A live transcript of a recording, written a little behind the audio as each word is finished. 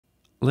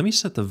Let me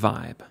set the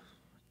vibe.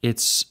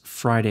 It's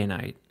Friday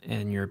night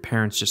and your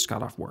parents just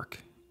got off work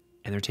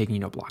and they're taking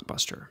you to a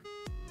Blockbuster.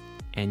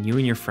 And you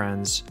and your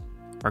friends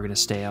are going to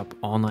stay up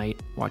all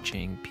night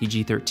watching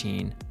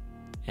PG-13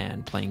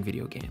 and playing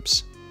video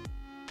games.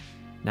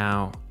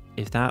 Now,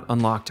 if that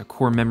unlocked a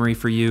core memory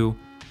for you,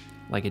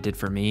 like it did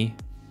for me,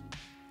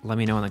 let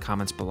me know in the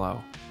comments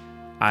below.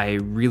 I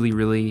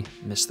really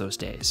miss those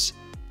days.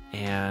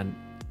 And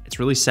it's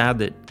really sad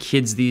that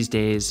kids these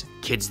days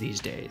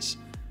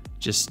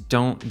just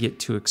don't get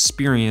to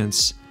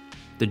experience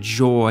the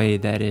joy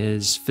that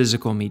is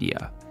physical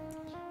media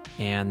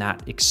and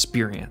that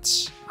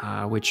experience,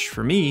 which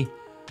for me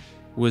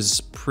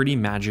was pretty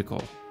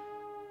magical.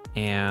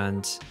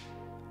 And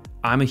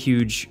I'm a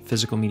huge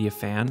physical media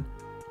fan.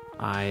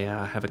 I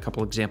have a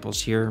couple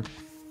examples here.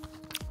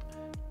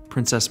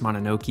 Princess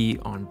Mononoke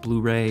on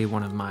Blu-ray,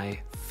 one of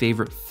my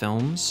favorite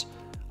films.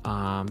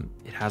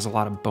 It has a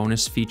lot of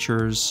bonus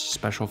features,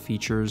 special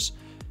features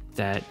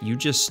that you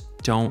just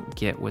don't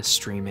get with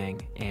streaming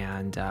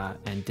and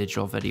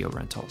digital video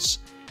rentals.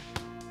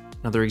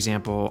 Another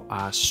example,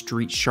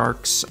 Street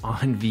Sharks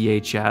on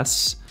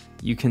VHS.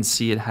 You can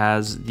see it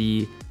has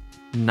the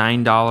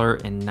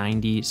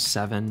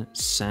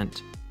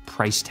 $9.97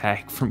 price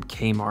tag from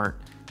Kmart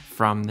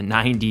from the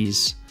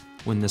 90s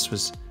when this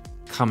was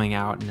coming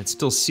out, and it's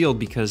still sealed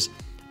because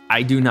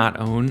I do not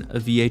own a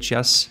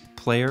VHS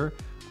player,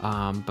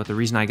 but the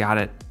reason I got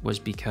it was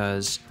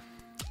because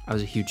I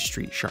was a huge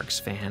Street Sharks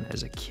fan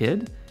as a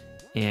kid,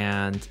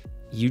 and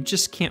you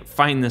just can't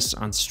find this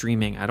on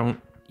streaming. I don't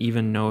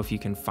even know if you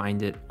can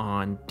find it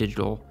on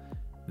digital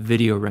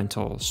video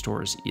rental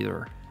stores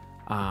either.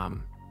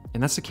 And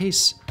that's the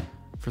case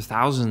for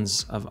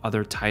thousands of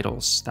other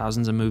titles,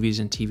 thousands of movies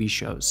and TV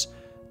shows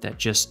that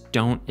just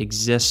don't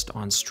exist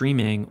on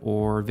streaming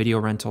or video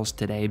rentals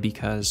today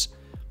because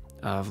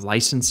of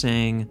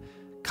licensing,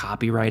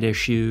 copyright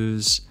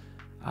issues.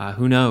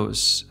 Who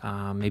knows?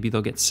 Maybe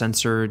they'll get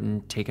censored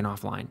and taken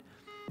offline.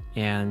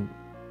 And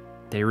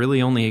they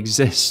really only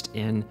exist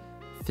in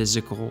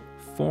physical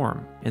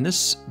form. And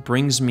this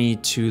brings me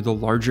to the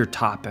larger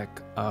topic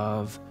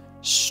of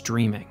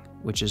streaming,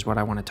 which is what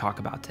I want to talk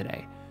about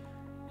today.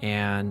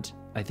 And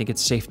I think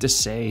it's safe to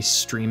say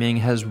streaming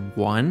has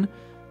won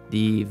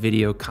the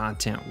video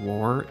content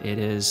war. It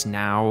is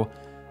now,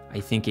 I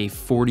think, a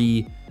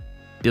 $40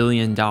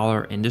 billion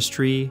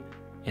industry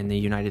in the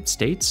United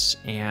States.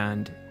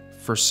 And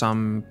for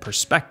some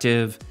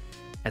perspective,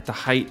 at the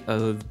height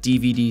of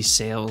DVD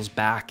sales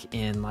back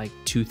in like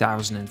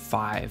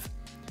 2005,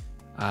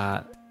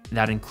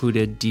 that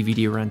included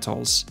DVD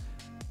rentals.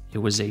 It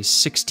was a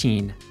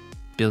 $16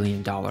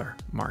 billion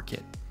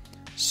market.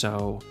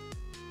 So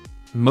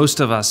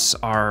most of us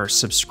are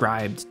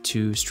subscribed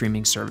to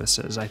streaming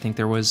services. I think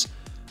there was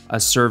a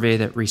survey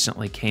that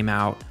recently came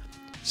out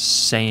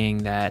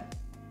saying that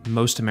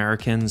most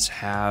Americans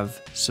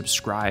have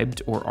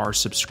subscribed or are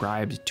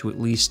subscribed to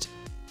at least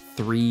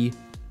 3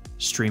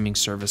 streaming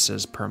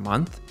services per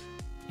month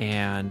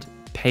and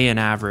pay an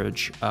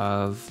average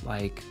of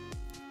like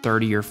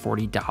 $30 or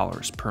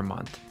 $40 per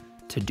month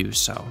to do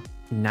so.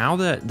 Now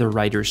that the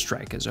writer's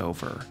strike is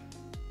over,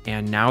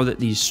 and now that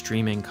these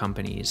streaming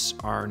companies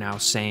are now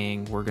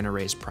saying we're going to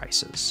raise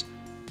prices,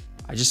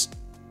 I just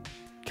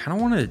kind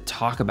of want to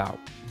talk about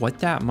what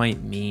that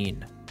might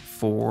mean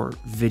for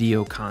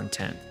video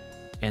content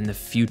and the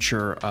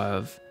future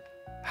of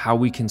how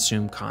we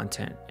consume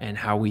content and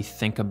how we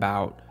think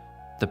about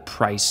the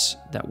price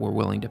that we're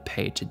willing to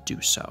pay to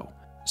do so.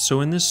 So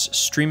in this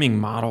streaming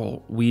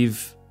model,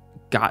 we've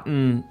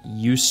gotten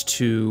used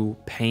to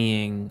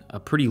paying a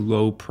pretty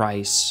low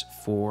price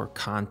for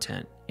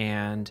content,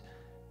 and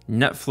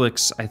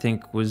Netflix, I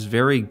think, was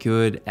very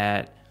good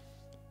at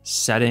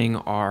setting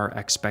our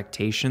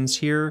expectations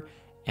here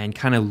and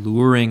kind of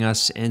luring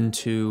us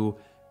into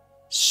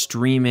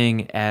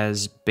streaming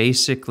as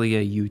basically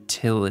a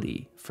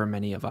utility for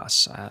many of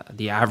us.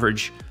 The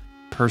average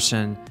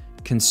person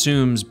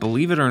consumes,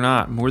 believe it or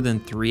not, more than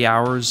 3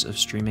 hours of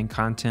streaming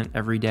content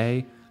every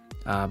day.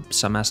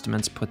 Some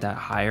estimates put that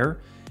higher.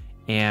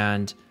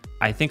 And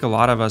I think a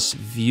lot of us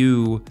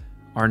view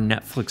our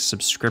Netflix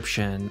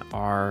subscription,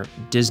 our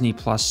Disney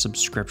Plus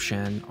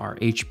subscription, our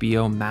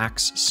HBO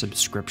Max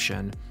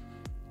subscription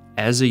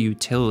as a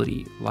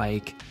utility,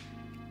 like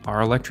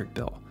our electric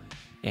bill.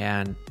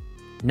 And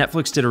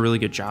Netflix did a really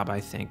good job, I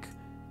think,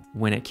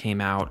 when it came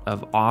out,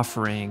 of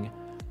offering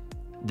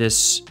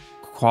this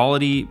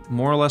quality,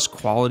 more or less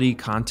quality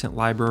content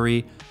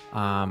library.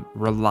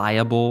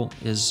 Reliable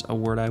is a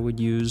word I would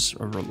use,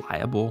 a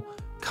reliable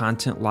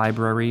content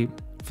library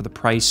for the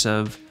price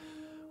of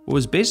what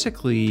was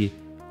basically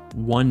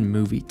one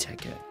movie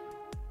ticket.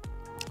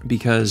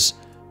 Because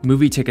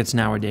movie tickets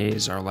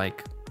nowadays are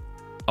like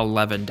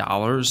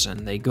 $11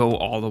 and they go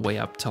all the way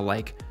up to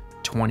like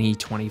 $20,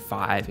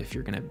 $25 if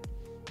you're gonna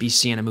be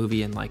seeing a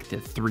movie in like the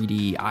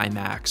 3D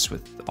IMAX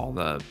with all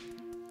the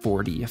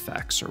 4D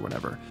effects or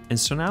whatever. And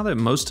so now that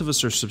most of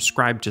us are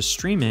subscribed to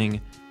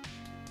streaming,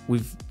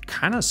 we've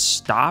kind of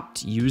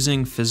stopped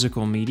using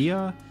physical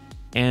media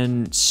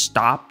and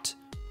stopped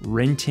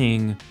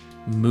renting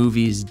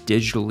movies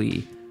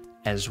digitally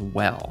as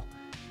well.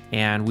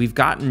 And we've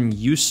gotten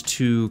used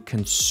to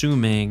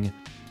consuming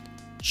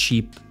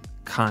cheap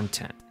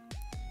content,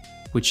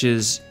 which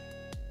is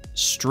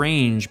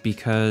strange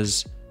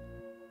because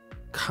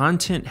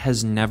content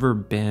has never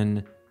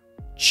been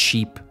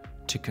cheap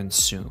to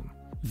consume.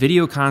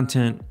 Video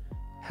content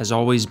has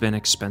always been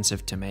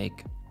expensive to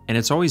make, and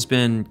it's always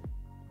been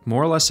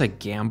more or less a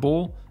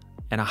gamble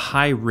and a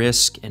high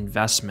risk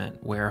investment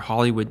where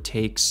Hollywood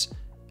takes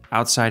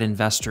outside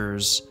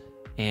investors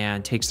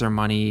and takes their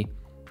money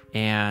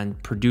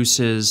and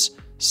produces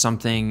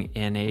something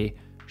in a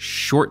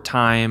short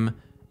time,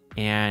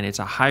 and it's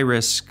a high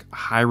risk,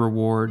 high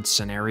reward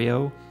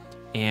scenario,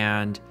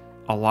 and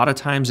a lot of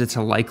times it's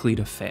likely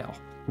to fail.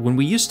 When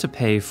we used to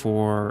pay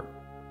for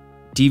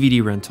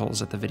DVD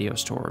rentals at the video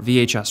store,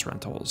 VHS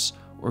rentals,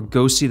 or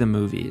go see the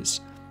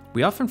movies,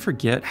 we often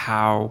forget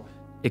how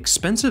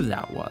expensive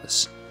that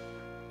was.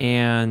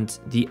 And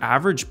the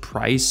average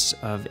price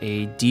of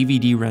a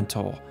DVD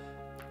rental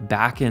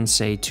back in,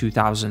 say,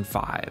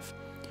 2005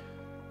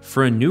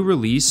 for a new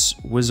release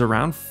was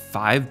around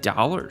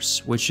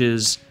 $5, which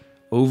is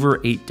over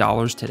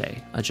 $8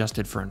 today,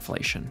 adjusted for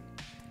inflation.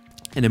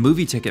 And a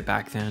movie ticket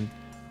back then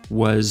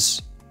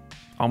was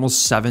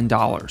almost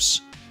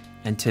 $7.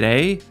 And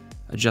today,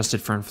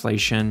 adjusted for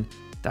inflation,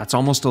 that's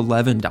almost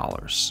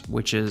 $11,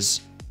 which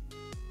is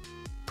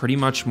pretty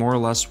much more or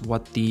less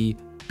what the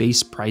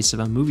base price of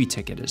a movie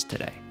ticket is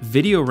today.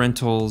 Video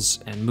rentals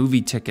and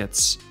movie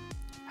tickets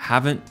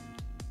haven't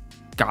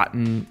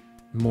gotten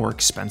more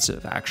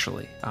expensive,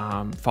 actually.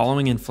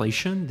 Following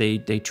inflation,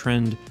 they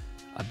trend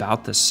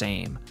about the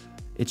same.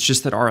 It's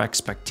just that our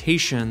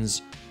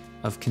expectations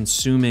of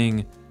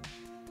consuming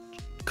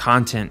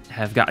content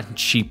have gotten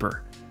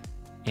cheaper.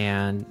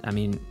 And I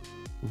mean,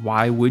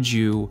 why would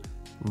you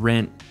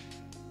rent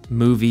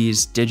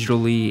movies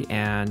digitally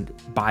and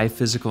buy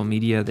physical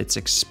media that's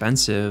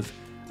expensive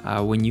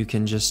when you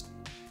can just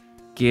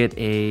get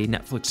a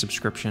Netflix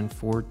subscription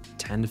for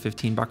 10 to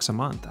 15 bucks a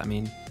month? I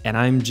mean, and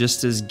I'm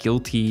just as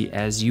guilty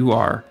as you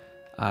are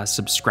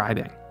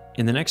subscribing.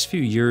 In the next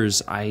few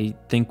years, I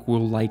think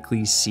we'll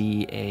likely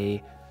see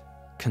a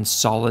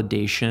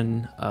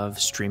consolidation of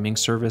streaming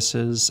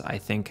services. I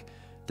think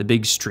the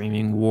big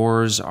streaming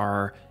wars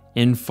are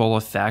in full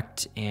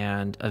effect,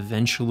 and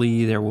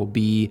eventually there will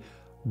be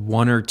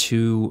one or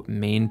two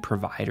main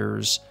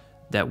providers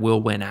that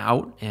will win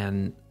out.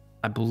 And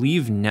I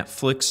believe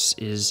Netflix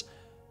is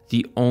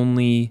the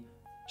only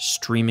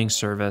streaming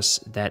service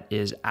that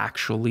is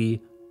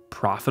actually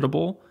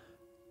profitable,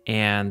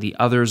 and the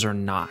others are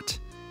not.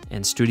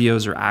 And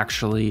studios are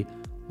actually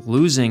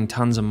losing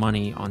tons of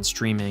money on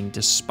streaming,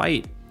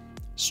 despite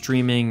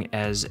streaming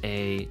as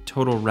a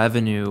total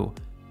revenue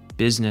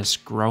business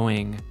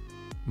growing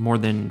more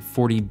than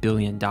 $40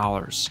 billion.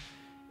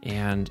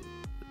 And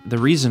the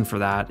reason for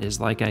that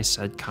is, like I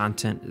said,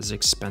 content is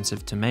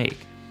expensive to make.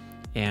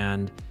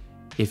 And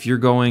if you're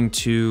going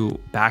to,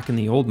 back in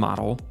the old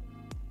model,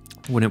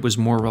 when it was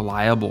more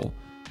reliable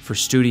for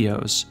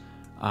studios,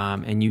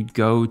 and you'd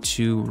go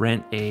to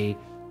rent a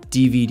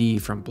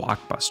DVD from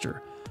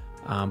Blockbuster,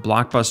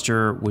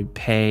 Blockbuster would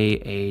pay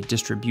a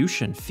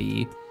distribution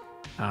fee,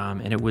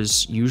 and it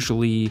was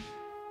usually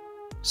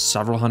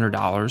several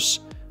 $100s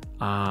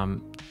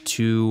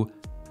to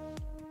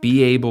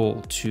be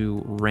able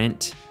to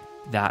rent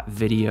that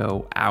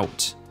video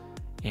out,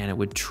 and it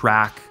would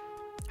track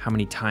how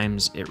many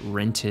times it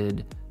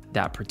rented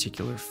that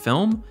particular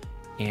film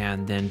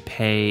and then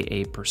pay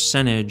a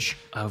percentage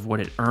of what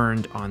it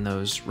earned on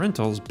those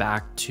rentals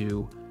back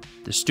to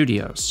the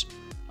studios.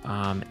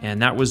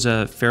 And that was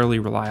a fairly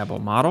reliable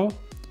model.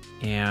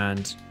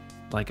 And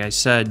like I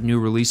said, new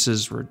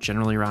releases were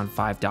generally around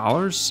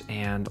 $5,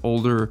 and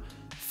older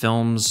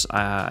films,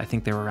 I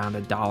think they were around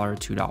 $1,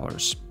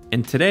 $2.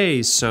 And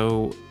today,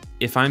 so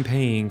if I'm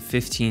paying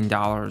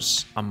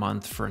 $15 a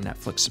month for a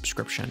Netflix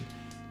subscription,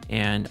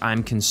 and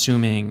I'm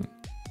consuming,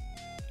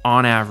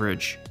 on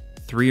average,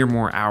 3 or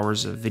more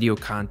hours of video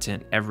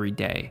content every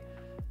day,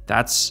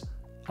 that's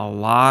a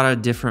lot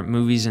of different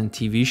movies and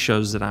TV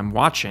shows that I'm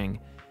watching.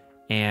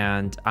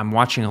 And I'm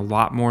watching a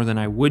lot more than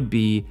I would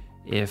be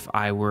if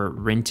I were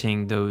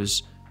renting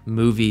those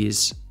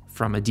movies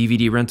from a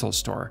DVD rental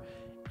store.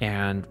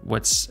 And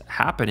what's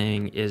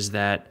happening is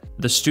that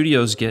the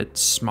studios get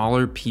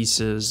smaller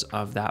pieces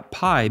of that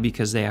pie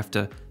because they have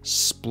to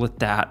split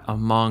that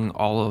among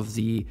all of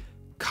the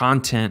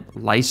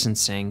content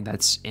licensing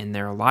that's in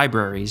their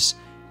libraries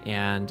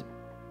and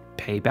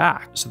pay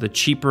back. So the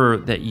cheaper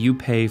that you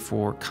pay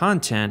for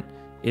content,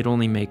 it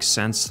only makes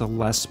sense the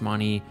less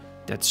money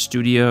that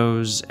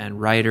studios and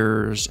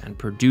writers and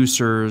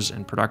producers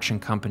and production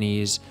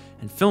companies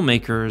and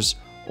filmmakers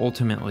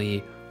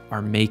ultimately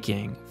are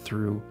making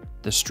through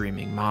the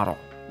streaming model.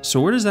 So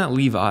where does that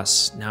leave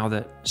us now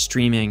that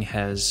streaming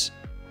has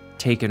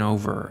taken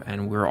over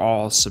and we're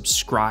all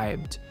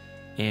subscribed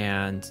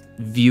and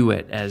view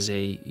it as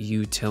a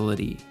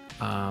utility?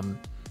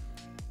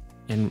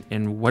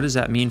 And what does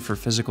that mean for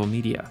physical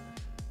media?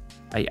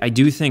 I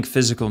do think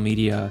physical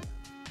media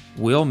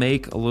will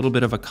make a little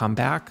bit of a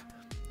comeback,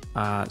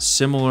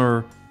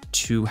 similar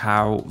to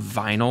how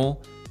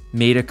vinyl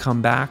made a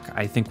comeback.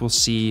 I think we'll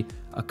see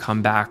a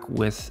comeback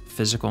with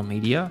physical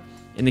media.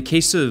 In the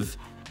case of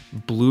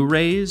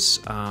Blu-rays,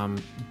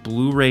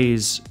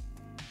 Blu-rays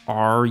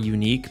are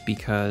unique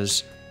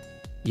because,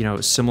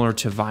 similar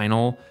to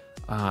vinyl,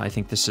 I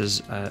think this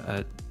is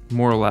a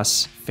more or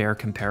less fair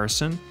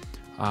comparison.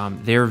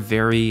 They're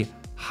very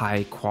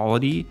high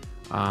quality.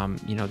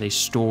 They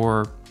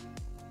store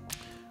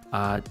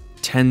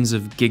tens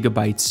of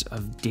gigabytes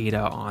of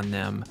data on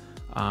them,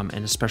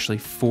 and especially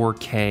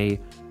 4K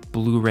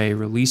Blu-ray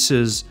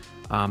releases,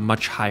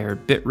 much higher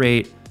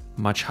bitrate,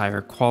 much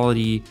higher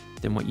quality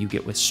than what you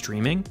get with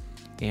streaming.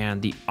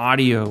 And the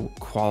audio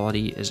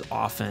quality is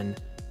often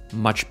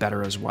much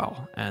better as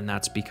well. And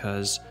that's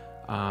because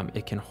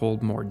it can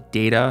hold more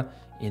data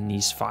in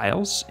these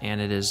files, and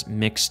it is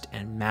mixed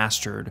and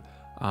mastered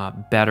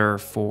better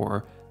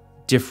for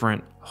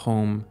different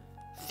home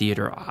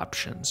theater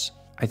options.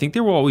 I think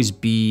there will always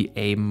be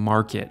a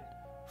market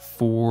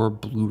for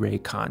Blu-ray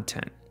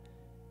content,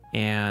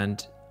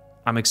 and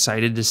I'm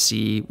excited to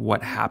see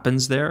what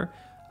happens there.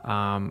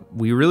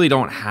 We really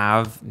don't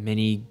have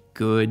many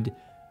good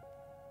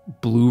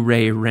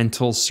Blu-ray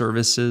rental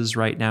services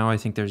right now. I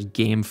think there's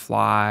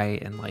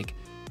GameFly and like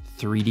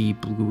 3D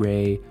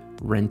Blu-ray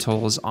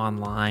rentals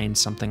online,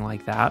 something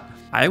like that.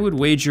 I would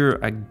wager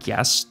a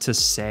guess to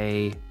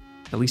say,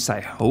 at least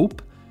I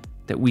hope,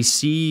 that we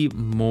see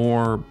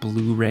more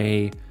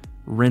Blu-ray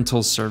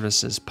rental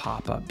services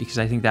pop up, because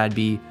I think that'd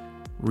be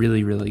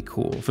really, really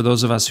cool for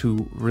those of us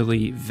who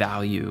really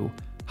value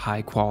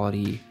high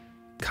quality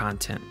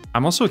content.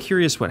 I'm also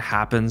curious what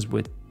happens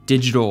with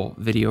digital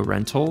video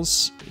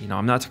rentals.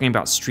 I'm not talking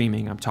about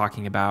streaming. I'm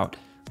talking about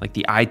like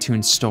the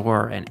iTunes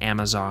store and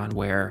Amazon,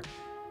 where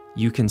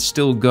you can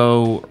still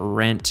go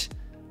rent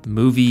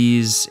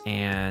movies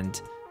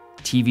and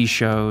TV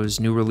shows,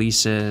 new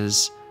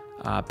releases,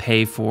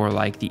 pay for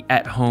like the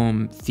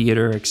at-home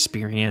theater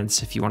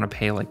experience if you want to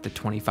pay like the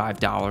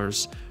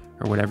 $25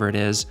 or whatever it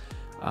is.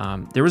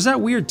 There was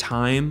that weird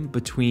time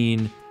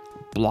between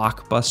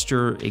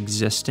Blockbuster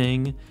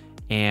existing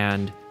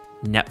and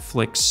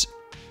Netflix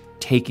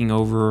taking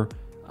over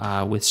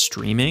with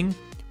streaming,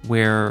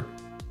 where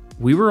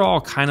we were all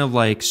kind of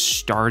like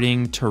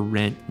starting to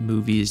rent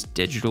movies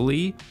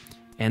digitally,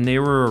 and they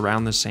were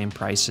around the same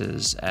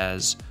prices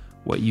as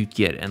what you'd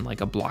get in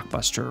like a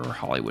Blockbuster or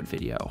Hollywood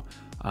Video.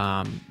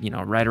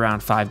 Right around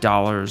 $5,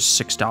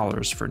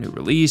 $6 for new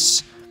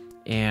release,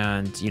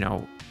 and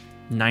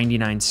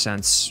 99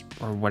 cents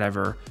or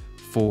whatever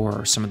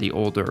for some of the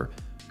older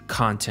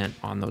content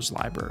on those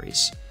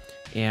libraries.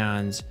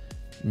 And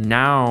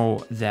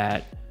now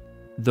that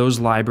those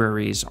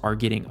libraries are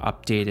getting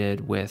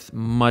updated with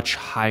much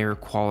higher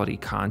quality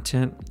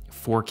content,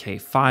 4K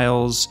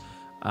files,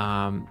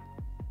 I'm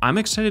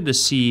excited to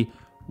see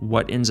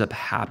what ends up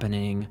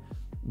happening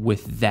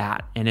with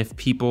that, and if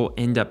people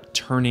end up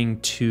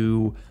turning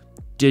to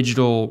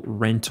digital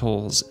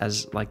rentals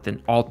as like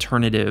an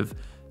alternative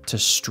to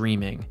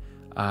streaming,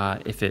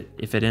 if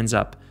it ends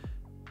up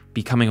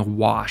becoming a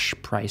wash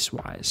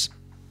price-wise.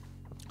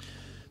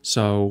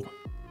 So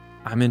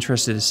I'm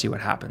interested to see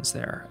what happens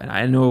there. And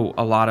I know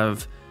a lot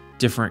of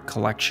different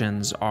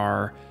collections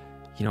are,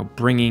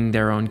 bringing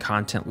their own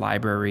content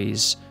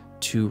libraries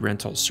to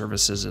rental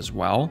services as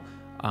well,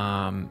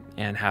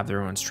 and have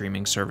their own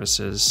streaming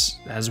services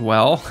as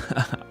well.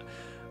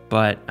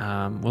 But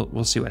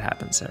we'll see what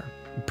happens there.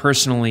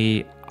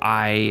 Personally,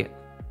 I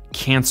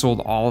canceled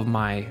all of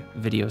my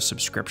video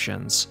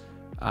subscriptions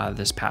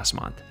this past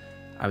month.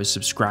 I was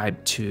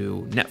subscribed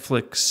to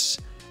Netflix,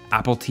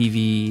 Apple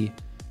TV,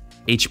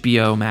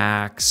 HBO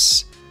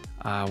Max.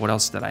 What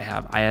else did I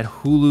have? I had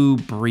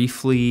Hulu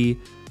briefly,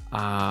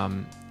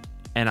 and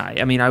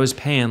I was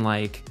paying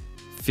like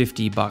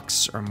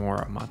 $50 or more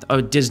a month. Oh,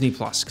 Disney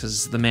Plus,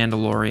 because The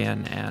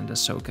Mandalorian and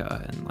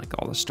Ahsoka and like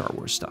all the Star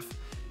Wars stuff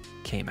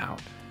came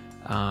out,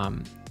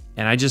 and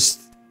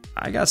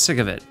I got sick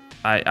of it.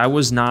 I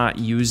was not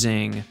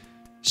using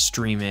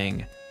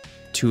streaming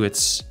to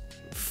its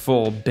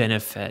full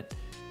benefit,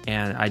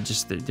 and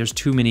there's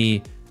too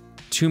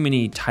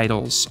many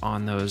titles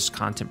on those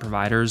content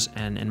providers,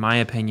 and in my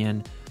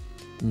opinion,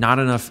 not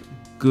enough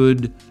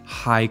good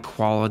high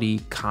quality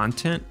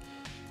content,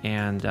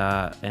 and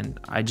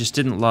I just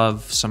didn't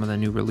love some of the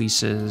new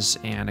releases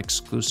and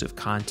exclusive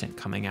content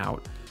coming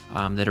out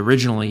that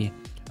originally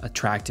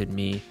attracted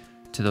me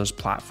to those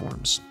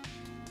platforms.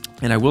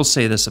 And I will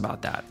say this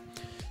about that,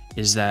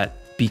 is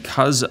that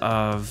because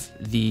of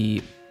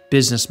the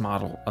business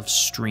model of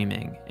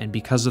streaming, and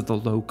because of the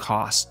low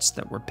costs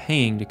that we're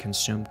paying to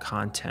consume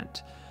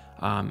content,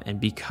 and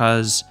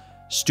because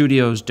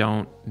studios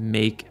don't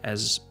make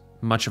as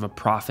much of a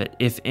profit,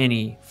 if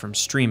any, from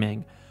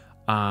streaming,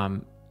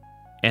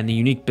 and the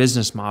unique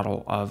business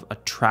model of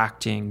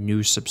attracting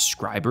new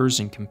subscribers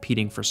and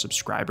competing for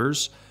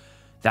subscribers,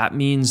 that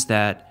means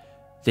that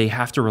they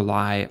have to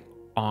rely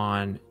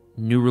on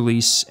new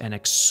release and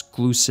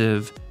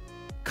exclusive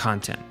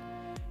content.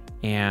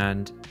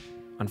 And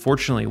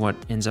unfortunately, what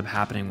ends up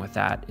happening with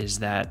that is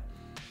that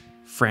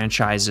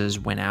franchises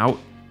win out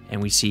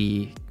and we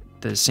see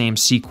the same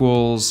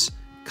sequels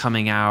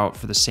coming out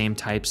for the same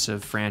types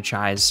of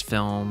franchise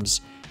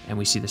films, and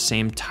we see the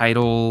same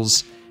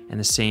titles and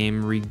the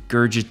same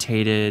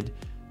regurgitated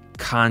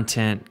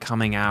content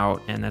coming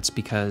out, and that's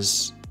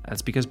because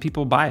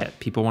people buy it.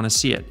 People want to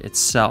see it. It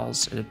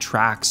sells. It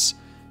attracts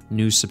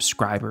new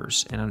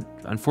subscribers. And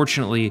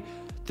unfortunately,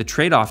 the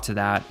trade-off to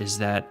that is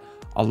that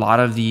a lot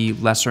of the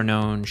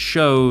lesser-known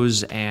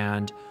shows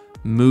and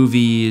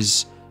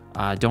movies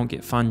don't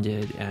get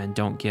funded and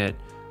don't get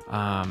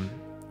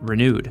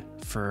renewed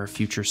for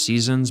future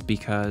seasons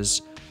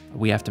because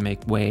we have to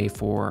make way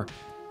for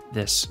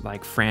this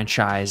like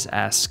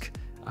franchise-esque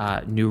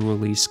new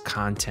release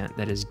content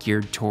that is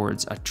geared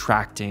towards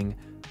attracting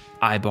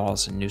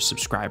eyeballs and new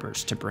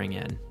subscribers to bring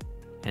in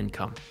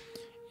income.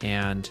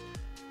 And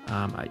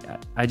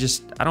I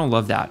don't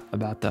love that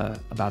about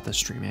the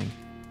streaming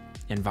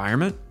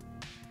environment.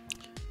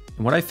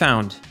 And what I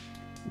found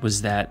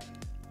was that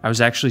I was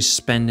actually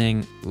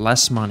spending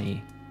less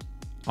money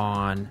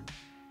on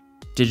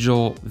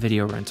digital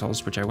video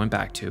rentals, which I went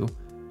back to,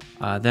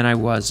 than I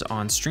was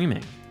on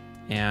streaming.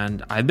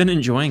 And I've been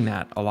enjoying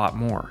that a lot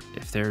more.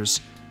 If there's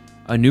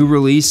a new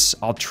release,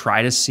 I'll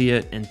try to see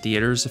it in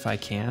theaters if I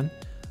can.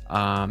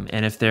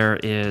 And if there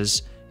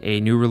is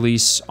a new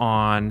release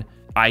on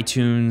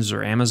iTunes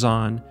or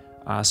Amazon,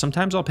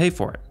 sometimes I'll pay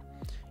for it.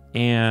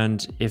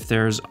 And if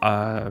there's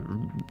a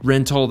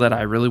rental that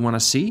I really want to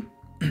see,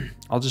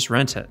 I'll just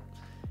rent it.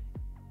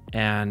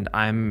 And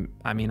I'm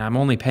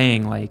only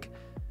paying like,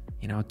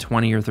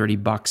 $20 or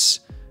 $30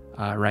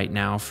 right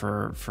now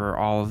for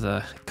all of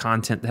the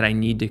content that I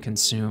need to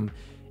consume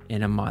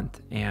in a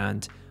month.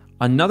 And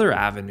another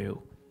avenue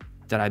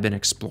that I've been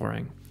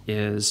exploring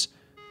is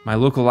my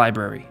local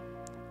library.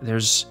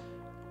 There's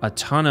a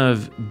ton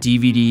of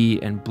DVD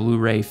and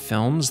Blu-ray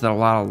films that a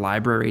lot of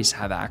libraries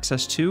have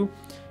access to,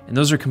 and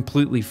those are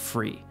completely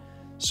free.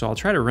 So I'll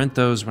try to rent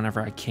those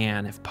whenever I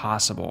can, if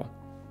possible.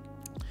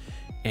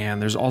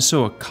 And there's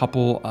also a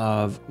couple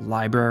of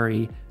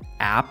library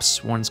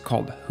apps. One's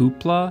called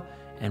Hoopla,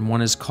 and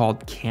one is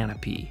called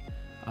Canopy.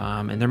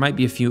 And there might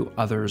be a few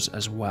others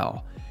as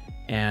well.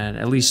 And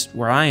at least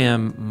where I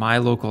am, my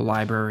local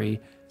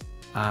library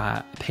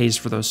pays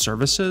for those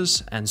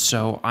services. And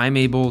so I'm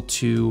able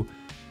to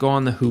go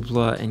on the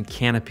Hoopla and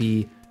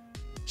Canopy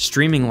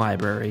streaming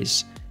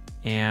libraries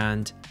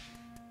and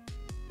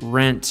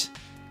rent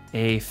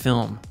a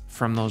film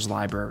from those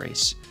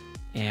libraries.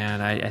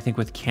 And I think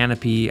with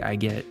Canopy, I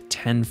get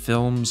 10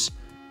 films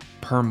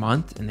per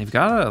month, and they've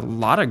got a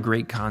lot of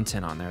great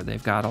content on there.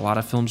 They've got a lot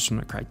of films from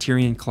the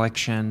Criterion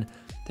Collection.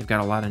 They've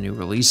got a lot of new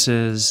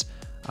releases.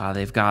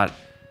 They've got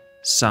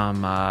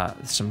some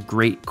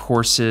great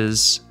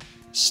courses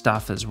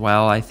stuff as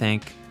well, I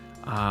think,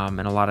 and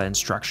a lot of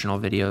instructional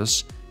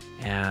videos.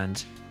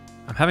 And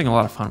I'm having a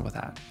lot of fun with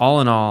that. All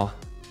in all,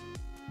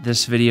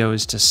 this video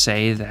is to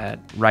say that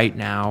right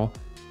now,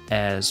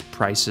 as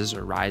prices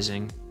are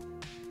rising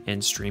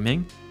in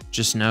streaming,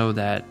 just know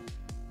that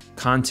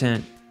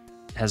content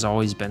has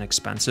always been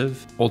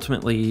expensive.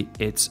 Ultimately,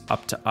 it's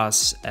up to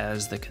us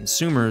as the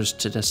consumers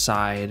to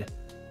decide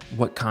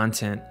what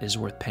content is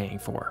worth paying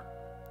for.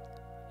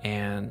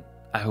 And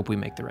I hope we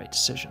make the right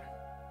decision.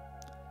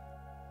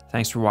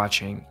 Thanks for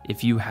watching.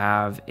 If you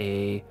have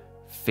a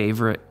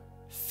favorite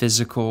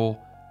physical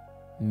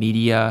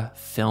media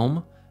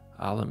film,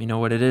 let me know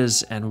what it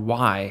is and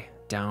why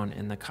down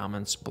in the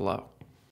comments below.